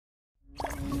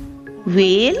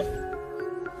Whale.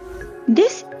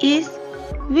 This is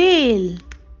whale.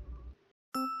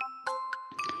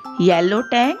 Yellow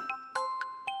tang.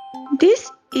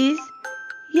 This is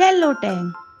yellow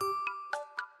tang.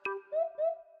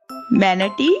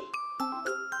 Manatee.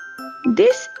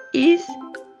 This is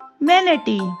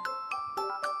manatee.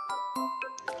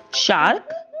 Shark.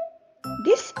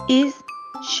 This is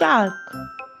shark.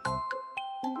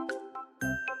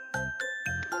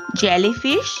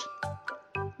 Jellyfish.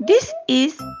 This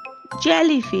is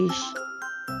jellyfish.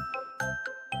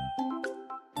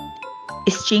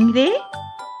 Stingray.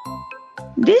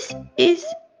 This is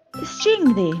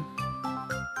stingray.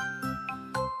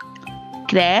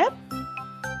 Crab.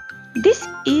 This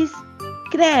is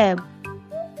crab.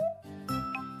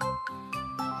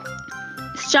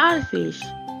 Starfish.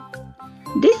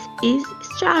 This is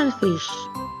starfish.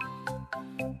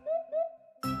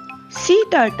 Sea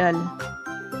turtle.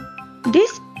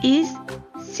 This is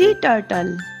sea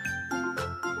turtle.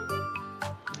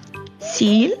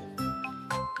 Seal.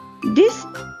 This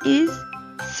is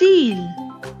seal.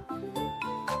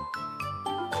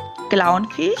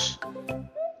 Clownfish.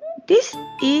 This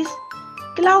is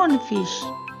clownfish.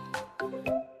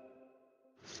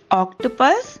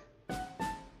 Octopus.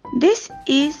 This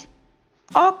is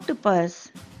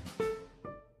octopus.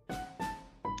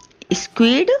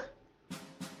 Squid.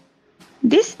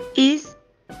 This is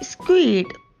squid.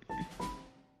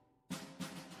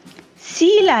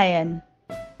 Sea lion.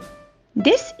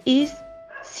 This is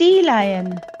sea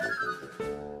lion.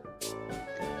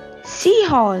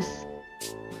 Seahorse.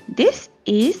 This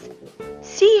is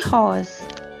seahorse.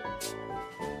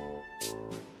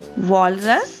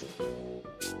 Walrus.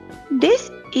 This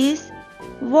is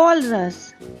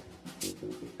walrus.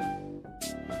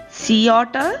 Sea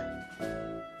otter.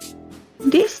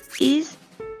 This is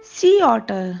sea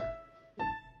otter.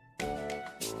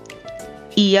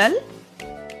 Eel.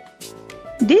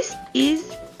 This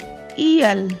is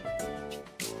eel.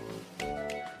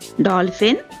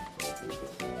 Dolphin.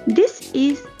 This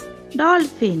is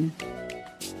dolphin.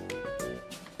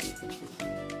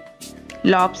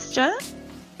 Lobster.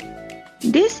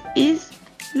 This is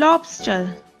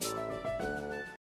lobster.